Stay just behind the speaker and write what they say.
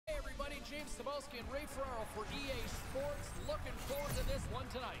For EA Sports, looking forward to this one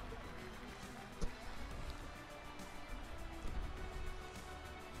tonight.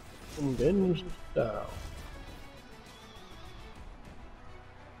 Unbinged style.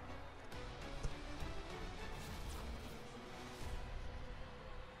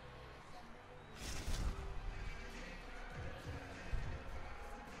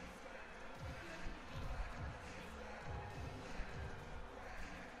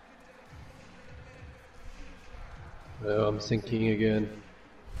 Oh, I'm sinking again.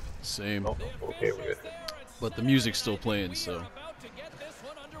 Same. Oh, okay, we're good. But the music's still playing, so.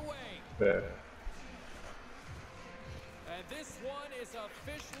 Yeah. And this one is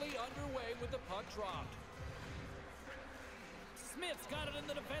officially underway with the puck dropped. Smith's got it in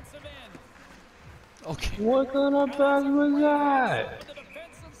the defensive end. Okay. What kind of pass was that? The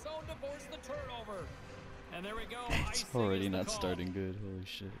defensive zone to force the turnover. And there we go. It's already not starting good. Holy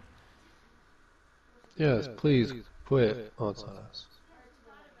shit. Yes, please quit. Oh, it's on us.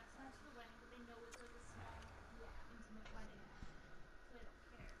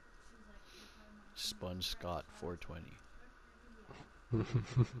 Sponge Scott 420.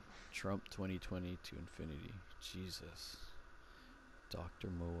 Trump 2020 to infinity. Jesus. Dr.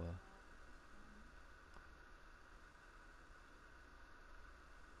 Moa.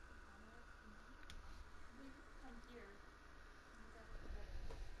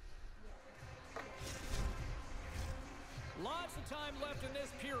 Lots of time left in this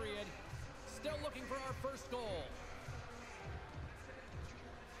period. Still looking for our first goal.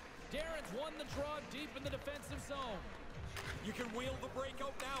 Darren's won the draw deep in the defensive zone. You can wheel the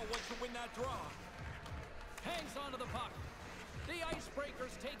breakout now once you win that draw. Hangs onto the puck. The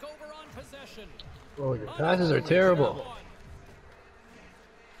Icebreakers take over on possession. Oh, your passes are terrible.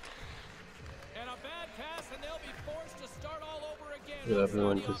 And a bad pass, and they'll be forced to start all over again. Yeah,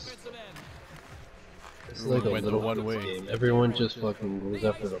 everyone just... It's like a went little the one way. game. Everyone just fucking goes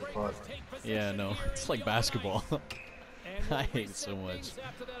after the puck. Yeah, no. It's like basketball. I hate it so much.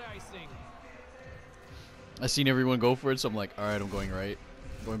 I seen everyone go for it, so I'm like, alright, I'm going right.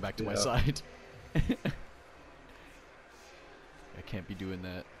 I'm going back to my side. I can't be doing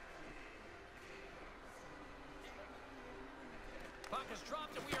that. Puck is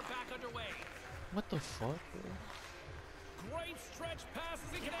dropped and we are back underway. What the fuck, bro? Great stretch pass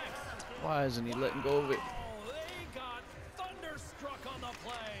as he connects. Why isn't he letting go of it? Oh, they got thunderstruck on the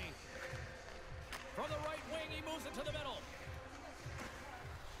play. From the right wing, he moves it to the middle.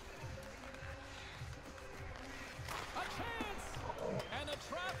 A chance! And the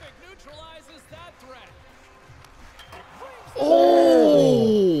traffic neutralizes that threat.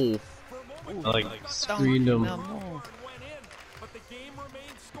 Oh! I like screened him. But the game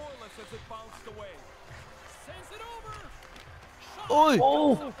remained scoreless as it bounced away. Sends it over. Oi! Oh!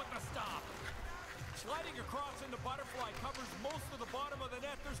 With the stop. Sliding across into butterfly covers most of the bottom of the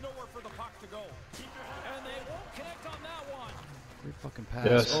net. There's nowhere for the puck to go. And they won't connect on that one. Great fucking pass.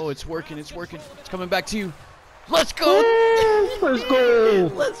 Yes. Oh, it's working, it's working. It's coming back to you. Let's go! Let's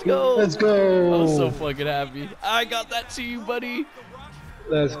go! Let's go! Let's go! I'm so fucking happy. I got that to you, buddy.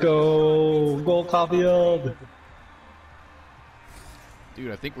 Let's go! Goal Caulfield!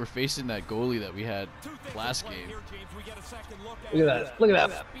 Dude, I think we're facing that goalie that we had last game. Look at that! Look at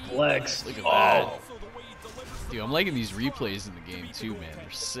that flex! Look at that. Dude, I'm liking these replays in the game too, man.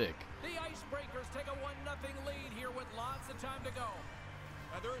 They're sick. The Icebreakers take a 1-0 lead here with lots of time to go.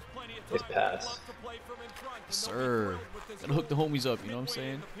 There is plenty of Nice pass. Sir. Gotta hook the homies up, you know what I'm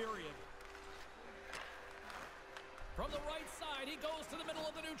saying? From the right side, he goes to the middle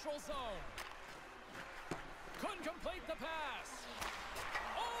of the neutral zone. Couldn't complete the pass.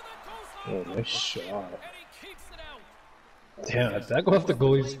 Oh, that goes Oh, off the nice bucket, shot. and he keeps it out. Damn, did that go off the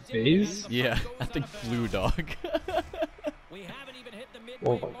goalie's face? Yeah, that thing flew, dog. We haven't even hit the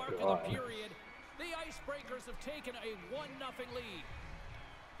Oh midway my mark God. of the period. The Icebreakers have taken a 1-0 lead.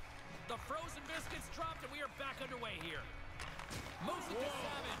 The frozen biscuits dropped and we are back underway here. Moves it to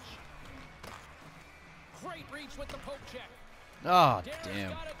Savage. Great reach with the poke check. Ah, Darren's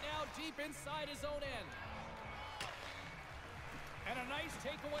damn. got it now deep inside his own end. And a nice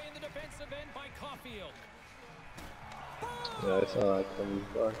takeaway in the defensive end by Caulfield. Yeah, I saw that coming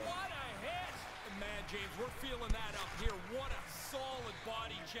back. What a hit! Man, James, we're feeling that up here. What a solid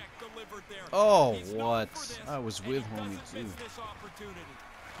body check delivered there. Oh, He's known what? for this, I was and with he homie, doesn't miss too. this opportunity.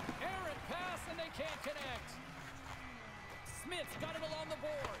 Errant pass, and they can't connect. Smith's got it along the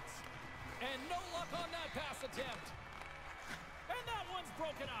boards. And no luck on that pass attempt. And that one's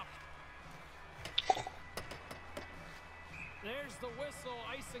broken up. There's the whistle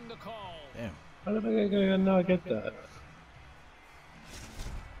icing the call. Damn. How did I not get that?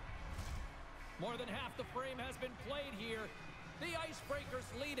 More than half the frame has been played here. The Icebreakers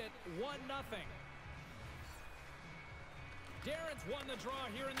lead it 1-0. Darren's won the draw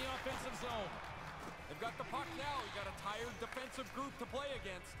here in the offensive zone. They've got the puck now. You got a tired defensive group to play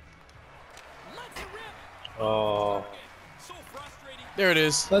against. Let's rip. Oh. So frustrating. There it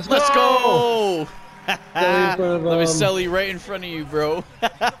is. Let's go! Let me sell you right in front of you, bro. They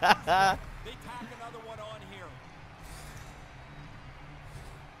tack another one on here.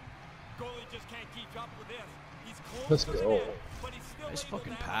 Goalie just can't keep up with this. He's close. Let's to go. the net, but he's still Nice able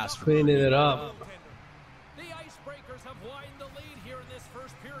fucking to have pass. enough Cleaning to it beat up. the goaltender. The Icebreakers have widened the lead here in this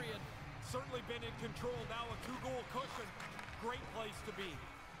first period. Certainly been in control. Now a 2-goal cushion. Great place to be.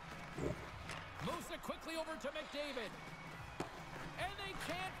 Moves it quickly over to McDavid. And they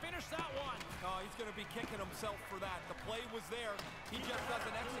can't finish that one. Oh, he's going to be kicking himself for that. The play was there. He just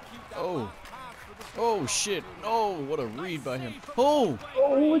doesn't execute that Oh. last pass for the Oh shit! Oh, what a read by him. Oh,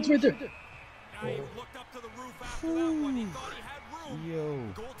 Oh, it's right there. Now he looked up to the roof after that one. He thought he had room.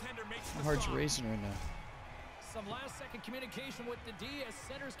 yo, Goaltender makes my the heart's stop. racing right now. Some last-second communication with the D as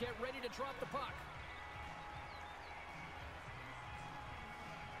centers get ready to drop the puck.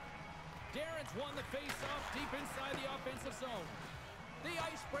 Darren's won the face-off deep inside the offensive zone. The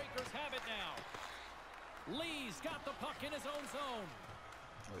Icebreakers have it now. Lee's got the puck in his own zone.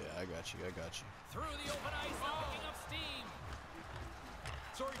 Oh yeah, I got you. Through the open ice, now picking up steam.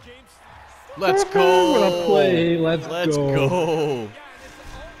 Sorry, James. Let's What a go! play. Let's go! Yeah, and it's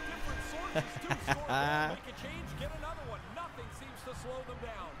all different sources, too. Score a goal, make a change, get another one. Nothing seems to slow them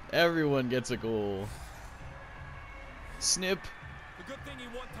down. Everyone gets a goal. Snip. The good thing he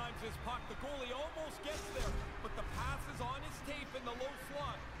one-times his puck. The goalie almost gets there, but the pass is on his tape in the low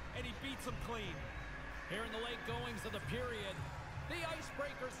slot, and he beats him clean. Here in the late goings of the period, the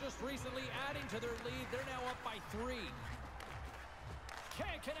Icebreakers just recently adding to their lead. They're now up by 3.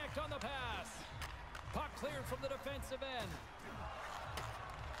 Can't connect on the pass. Puck cleared from the defensive end.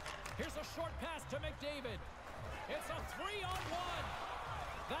 Here's a short pass to McDavid. It's a 3-on-1.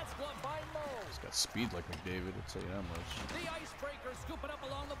 That's gloved by Mo. He's got speed like McDavid, I'll tell you that much. The Icebreakers scoop it up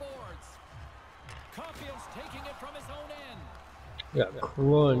along the boards. Caulfield's taking it from his own end. Got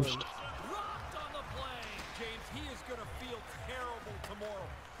crunched. Rocked on the play. James, he is going to feel terrible tomorrow.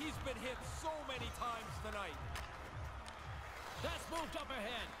 He's been hit so many times tonight. That's moved up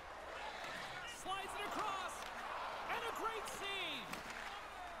ahead. Slides it across. And a great save.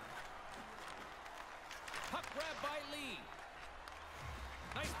 Puck grab by Lee.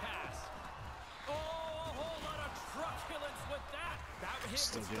 Nice pass. Oh, a whole lot of truculence with that. That hit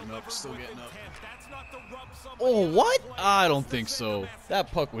Still was getting up, delivered still with getting up. intent. That's not to rub somebody Oh, else's what? play. I don't That's to think send a so. message.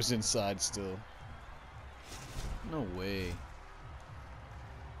 That puck was inside still. No way.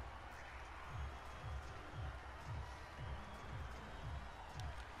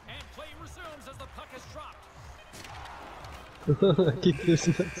 And play resumes as the puck is dropped. Keep this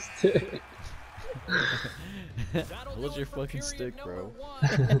stick. That'll Hold do your it for fucking period stick, number bro.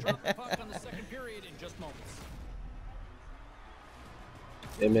 1. We'll drop the puck on the second period in just moments.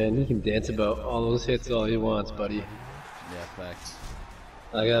 Hey man, he can dance about all those hits all he wants, buddy. Yeah, facts.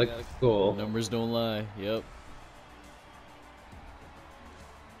 I got a goal. Numbers don't lie. Yep.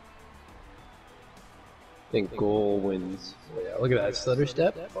 I think goal wins. Oh, yeah, look at that stutter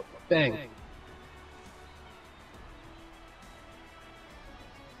step. Bang.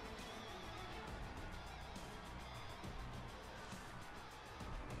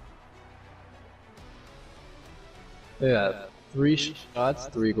 Yeah, 3 shots,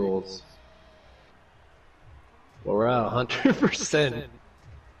 3 goals. Well, we're at 100%.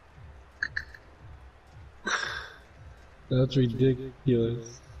 That's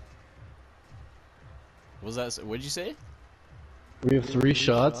ridiculous. What was that? What'd you say? We have 3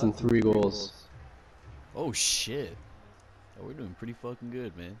 shots and 3 goals. Oh shit. Oh, we're doing pretty fucking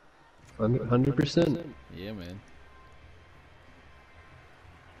good, man. 100%. Yeah, man.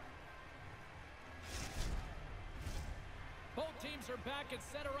 Both teams are back at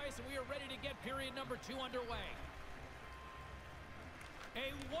center ice, and we are ready to get period number 2 underway. A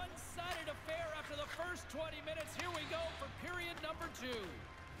one-sided affair after the first 20 minutes. Here we go for period number 2.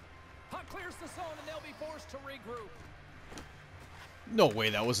 Puck clears the zone, and they'll be forced to regroup. No way,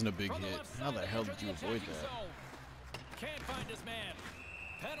 that wasn't a big From the hit. left How side, the they hell enter did you the avoid attacking that? zone. Can't find his man.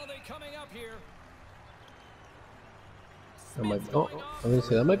 Penalty coming up here. That might, Smith's oh, going off I'm gonna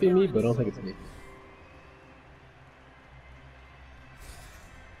say that might be me, but I don't think it's me.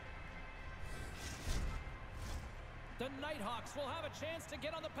 The Nighthawks will have a chance to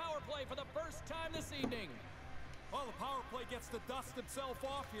get on the power play for the first time this evening. Well, the power play gets to dust itself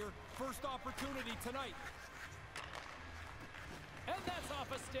off here. First opportunity tonight. And that's off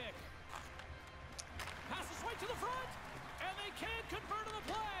a stick. to the front, and they can't convert on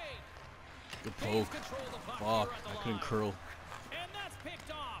the play. Good Kings poke. control the puck Fuck, here at the I couldn't line. curl. And that's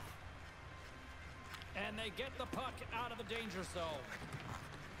picked off. And they get the puck out of the danger zone.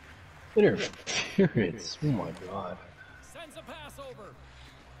 Interference. Oh my god. Sends a pass over.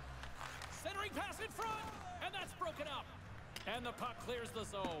 Centering pass in front, and that's broken up. And the puck clears the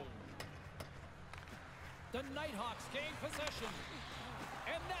zone. The Nighthawks gain possession.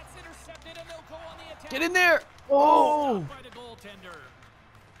 And that's intercepted, and they'll go on the attack. Get in there! Oh! Oh! By the goaltender.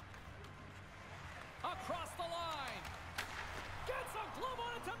 Across the line. Gets a glove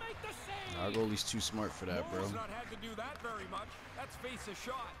on it to make the save. Our goalie's too smart for that, bro. He's not had to do that very much. That's face a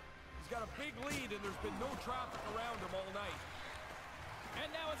shot. He's got a big lead, and there's been no traffic around him all night. And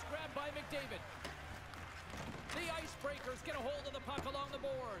now it's grabbed by McDavid. The Icebreakers get a hold of the puck along the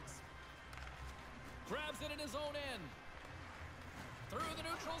boards. Grabs it in his own end. Through the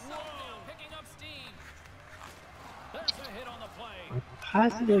neutral zone now, picking up steam. There's a hit on the play.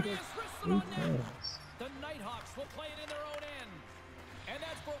 Pass it like He has wristed 3 on net. times. The Nighthawks will play it in their own end. And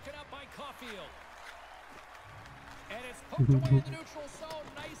that's broken up by Caulfield. And it's poked away in the neutral zone.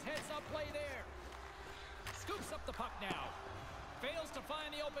 Nice heads-up play there. Scoops up the puck now. Fails to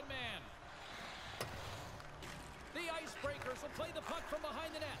find the open man. The Icebreakers will play the puck from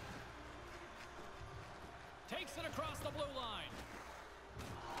behind the net. Takes it across the blue line.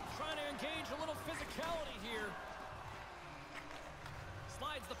 Trying to engage a little physicality here.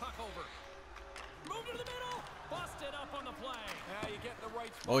 Slides the puck over. Moved to the middle. Busted up on the play. Yeah, you get the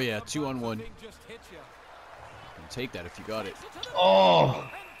right spot. Oh, yeah, Sometimes 2-on-1. the thing just hits you. Take that if you got it. Takes it to the Oh! middle, and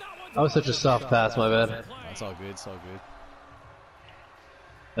that one's That was such a soft pass, my bad. That's all good, it's all good.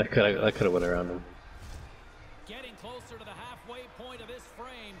 I could have went around him. Getting closer to the halfway point of this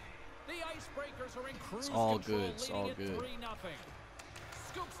frame. The Icebreakers are in cruise all control, good, it's all leading it good. 3-0.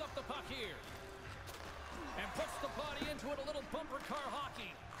 Scoops up the puck here. And puts the body into it, a little bumper car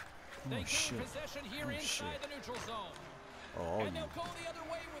hockey. They gain shit. possession here Oh, inside shit. the neutral zone. Oh, And they'll go the other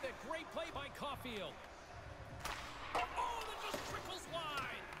way with it. Great play by Caulfield. Oh, that just trickles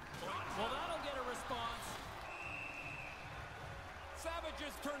wide. Well, that'll get a response. Savage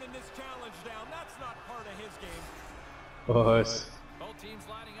is turning this challenge down. That's not part of his game. Boys. Both teams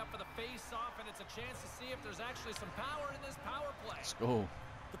lining up for the face-off, and it's a chance to see if there's actually some power in this power play. let's go.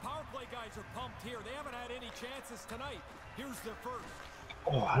 The power play guys are pumped here. They haven't had any chances tonight. Here's their first.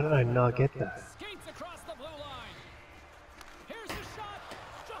 Oh, how did I not get that? Skates across the blue line. Here's the shot,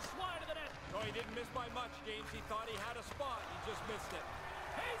 just wide of the net. Oh, he didn't miss by much, James. He thought he had a spot. He just missed it.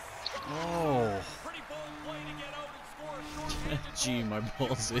 He Oh. Pretty bold play to get out and score a short-handed Gee, goal. my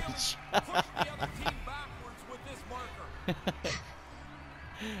balls He really itch. pushed the other team backwards with this marker.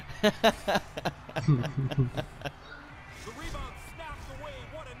 The rebound snapped away.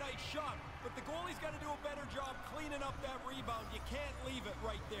 What a nice shot. But the goalie's got to do a better job cleaning up that rebound. You can't leave it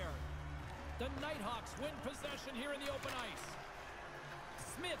right there. The Nighthawks win possession here in the open ice.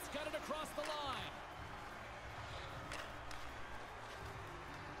 Smith's got it across the line.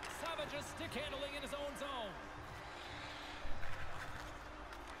 Savage's stick handling in his own zone.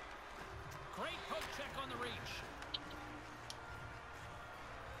 Great poke check on the reach.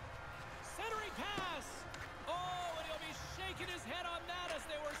 Centering pass. Oh, and he'll be shaking his head on that as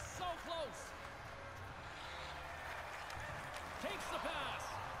they were so close. Takes the pass.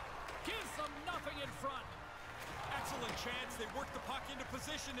 Gives them nothing in front. Excellent chance. They work the puck into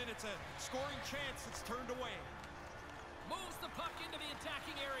position, and it's a scoring chance that's turned away. Moves the puck into the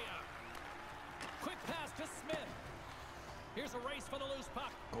attacking area. Quick pass to Smith. Here's a race for the loose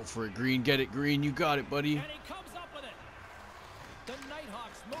puck. Go for it, Green. Get it, Green. You got it, buddy. And he comes up with it. The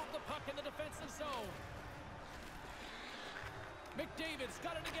Nighthawks move the puck in the defensive zone. McDavid's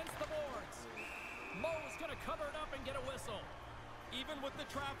got it against the boards. Moe's going to cover it up and get a whistle. Even with the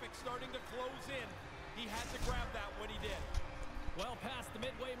traffic starting to close in, he had to grab that when he did. Well past the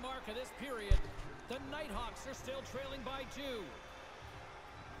midway mark of this period, the Nighthawks are still trailing by 2.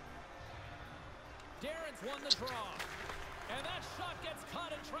 Darren's won the draw. And that shot gets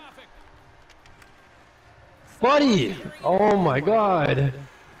caught in traffic. Buddy! Oh my god.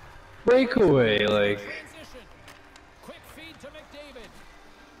 Breakaway, like. Transition. Quick feed to McDavid.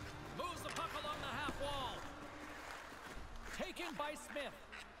 Moves the puck along the half wall. Taken by Smith.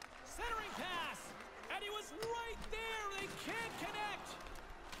 Centering pass. And he was right there. They can't connect.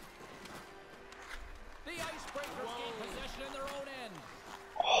 The Icebreakers gain possession in their own end.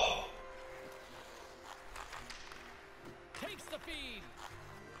 Takes the feed.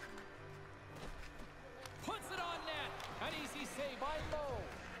 Puts it on net. An easy save by Lowe.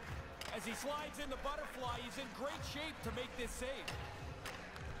 As he slides in the butterfly, he's in great shape to make this save.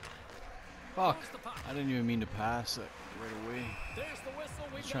 Fuck. I didn't even mean to pass it right away. There's the whistle.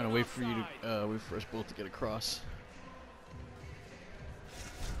 I was trying to wait for you to, wait for us both to get across.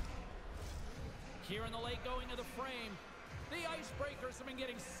 Here in the late going to the frame, the Icebreakers have been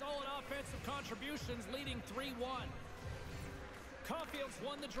getting solid offensive contributions, leading 3-1. Caulfield's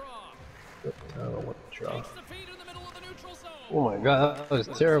won the draw. I don't know what to draw. Takes the feed in the middle of the neutral zone. Oh my god, that was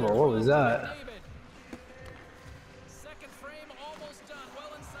terrible. What was that? Second frame almost done.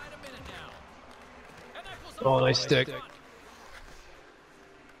 Well inside a minute now. And that goes Oh, nice stick.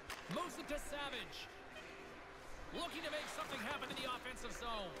 Moves it to Savage. Looking to make something happen in the offensive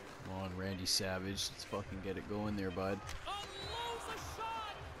zone. Come on, Randy Savage. Let's fucking get it going there, bud. Unloads a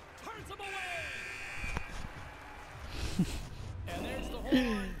shot. Turns him away. And there's the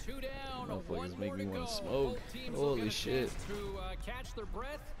horn. 2 down. Motherfuckers make me want to smoke. Both teams will Holy get a shit. chance to catch their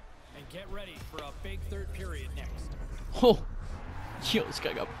breath and get ready for a big third period next. Oh! Yo, this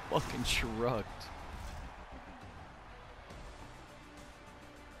guy got fucking trucked.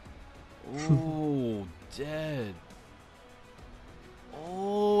 Oh, dead.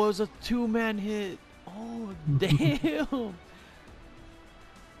 Oh, it was a 2-man hit. Oh, damn.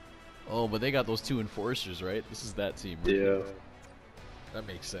 Oh, but they got those 2 enforcers, right? This is that team. Right? Yeah. That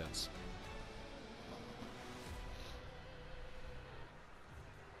makes sense.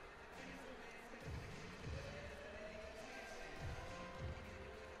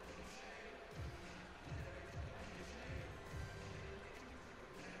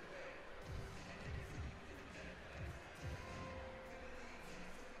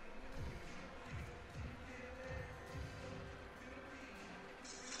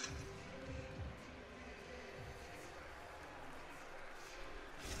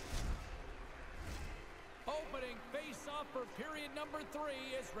 Opening face-off for period number 3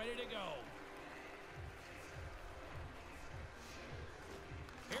 is ready to go.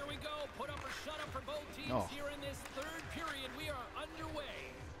 Here we go. Put up or shut up for both teams here in this third period. We are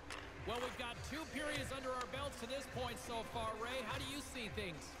underway. Well, we've got 2 periods under our belts to this point so far. Ray, how do you see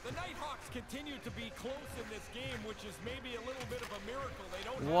things? The Nighthawks continue to be close in this game, which is maybe a little bit of a miracle. They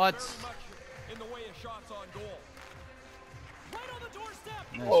don't have very much in the way of shots on goal. Right on the doorstep.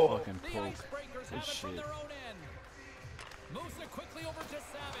 Nice fucking The poke. Icebreakers Good have it from shit. their own end. Moves it quickly over to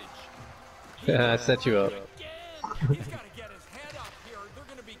Savage. I set you up. Again. He's got to get his head up here. They're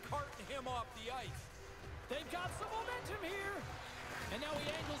going to be carting him off the ice. They've got some momentum here. And now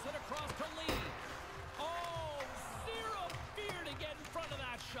he angles it across to Lee. Oh, zero fear to get in front of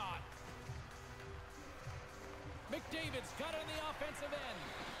that shot. McDavid's got it on the offensive end.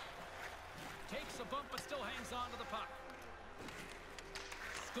 Takes a bump but still hangs on to the puck.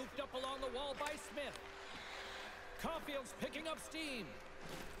 Scooped up along the wall by Smith. Caulfield's picking up steam.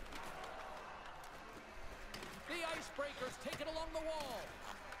 The Icebreakers take it along the wall.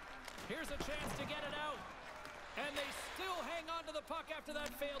 Here's a chance to get it out. And they still hang on to the puck after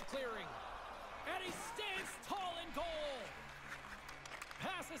that failed clearing. And he stands tall in goal.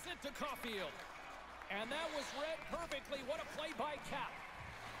 Passes it to Caulfield. And that was read perfectly. What a play by Cap.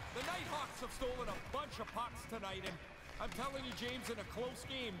 The Nighthawks have stolen a bunch of pucks tonight, and I'm telling you, James, in a close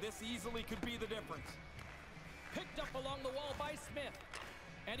game, this easily could be the difference. Picked up along the wall by Smith.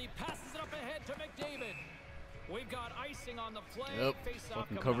 And he passes it up ahead to McDavid. We've got icing on the play. Yep. Face-off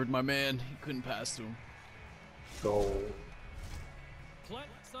Fucking coming covered up. my man. He couldn't pass to him. Goal.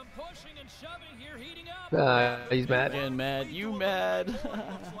 Some pushing and shoving here, heating up. He's mad. Again, mad. You mad. The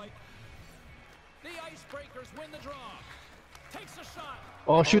Icebreakers win the draw. Takes a shot.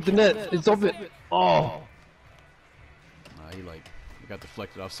 Oh, shoot the net. It's open. Oh. Nah, he got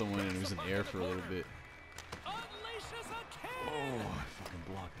deflected off someone and he was in the air for a little bit. Unleashes a Oh, cannon. I fucking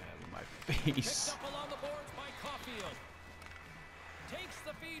blocked that with my Picked face. up along the boards by Caulfield. Takes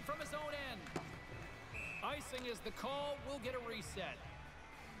the feed from his own end. Icing is the call. We'll get a reset.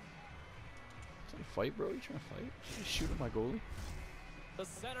 Is that a fight, bro? You trying to fight? You shoot at my goalie? The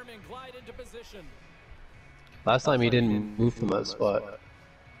centerman glide into position. Last time he didn't move from that spot.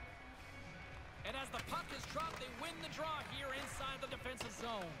 And as the puck is dropped, they win the draw here inside the defensive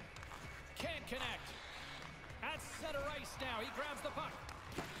zone. Can't connect. At center ice now. He grabs the puck.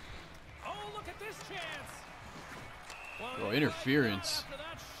 Oh, look at this chance. Well, Bro, they interference. got after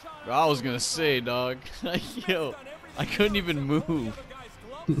that shot. Bro, I was gonna say, dog. Yo, I couldn't even move.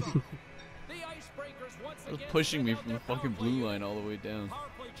 The Icebreakers once It was again pushing me send out from the their fucking power play blue unit. line all the way down. Power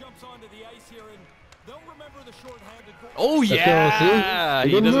play jumps onto the ice here, and they'll remember the shorthanded goal. Oh That's yeah, all, see?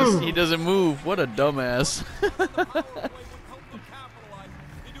 he He didn't doesn't. move. He doesn't move. What a dumbass. The power play would help them capitalize.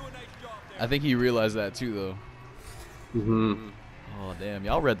 They do a nice job there. I think he realized that too, though. Mm-hmm. Oh damn,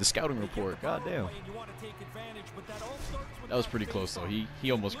 y'all read the scouting report. God damn. And you want to take advantage, but that all starts with That was pretty close though. He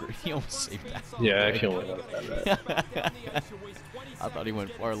almost saved that. Yeah, I actually only went that. I thought he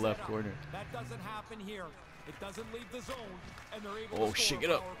went far left corner. That doesn't happen here. It doesn't leave the zone, and they're able Oh, to shake score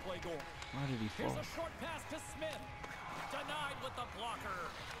it a up. power play goal. Why did he Here's fall? a short pass to Smith. Denied with the blocker.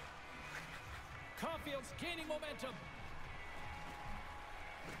 Caulfield's gaining momentum.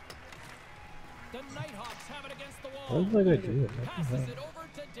 The Nighthawks have it against the How wall. did I do it? Passes it over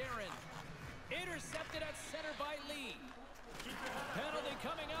to Darren. Intercepted at center by Lee. Penalty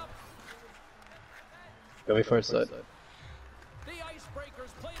coming up. Go me far side. The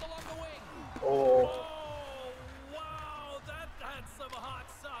Icebreakers played along the wing. Oh. Oh, wow, that had some hot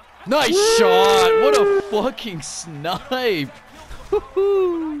stuff. Nice shot! What a fucking snipe!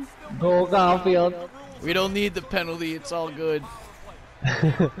 Woohoo! Go Caulfield. We don't need the penalty. It's all good. Now they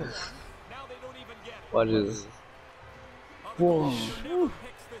don't even get it. What is? Whoa. Never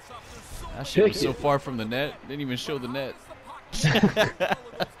picks this up. There's so That shit was Pick so it. far from the net. Didn't even show the net.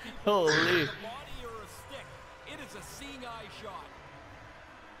 Holy! body or a stick. It is a seeing eye shot.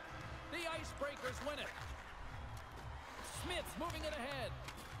 The Icebreakers win it. Smith's moving it ahead.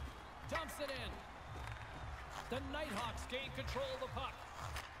 Dumps it in. The Nighthawks gain control of the puck.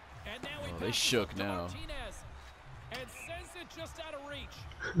 And now he They passes shook it to now. Martinez and sends it just out of reach.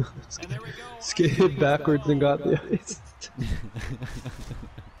 And there we go. Skated backwards and got the ice.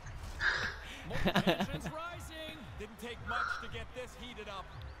 More tensions rising. Didn't take much to get this heated up.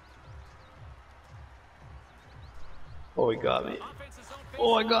 Oh, he got me. Offense's own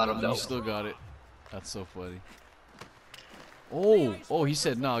Oh, I faceoff. got him You though. still got it. That's so funny. Oh, he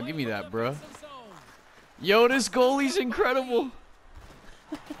said, nah, give me that, bruh. Yo, this goalie's incredible.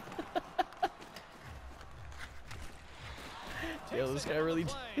 Yo, this guy really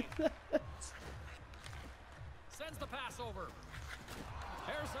did that. Sends the pass over.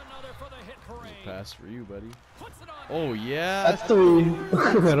 Here's another for the hit parade. Pass for you, buddy. Puts it on. Oh, yeah. That's three.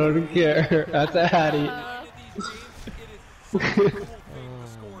 I don't care. That's a hattie. Into these games, it is so cool to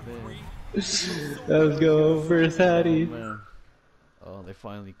score three. Let's go, first hattie. Man. Oh, they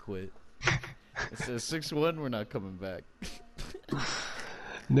finally quit. It says 6-1, we're not coming back.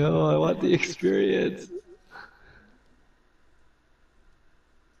 No, I want the experience.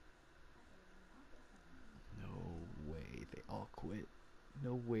 No way, they all quit.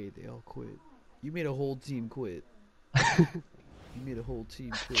 No way, they all quit. You made a whole team quit. You made a whole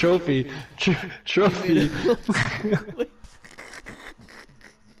team quit. Trophy. Trophy.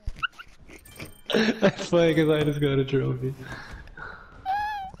 That's funny because I just got a trophy.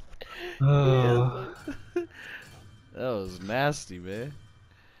 Oh. That was nasty, man.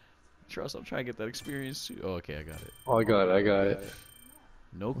 Trust, I'm trying to get that experience too. Oh, okay, I got it. Oh, I got it. I got it.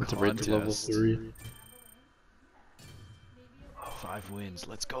 No It's a rate to level contest. 3. 5 wins,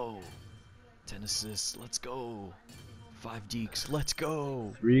 let's go. 10 assists, let's go. 5 dekes, let's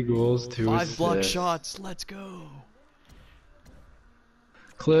go. 3 goals, 2 5 assists. block shots, let's go.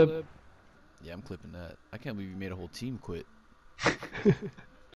 Clip. Yeah, I'm clipping that. I can't believe you made a whole team quit.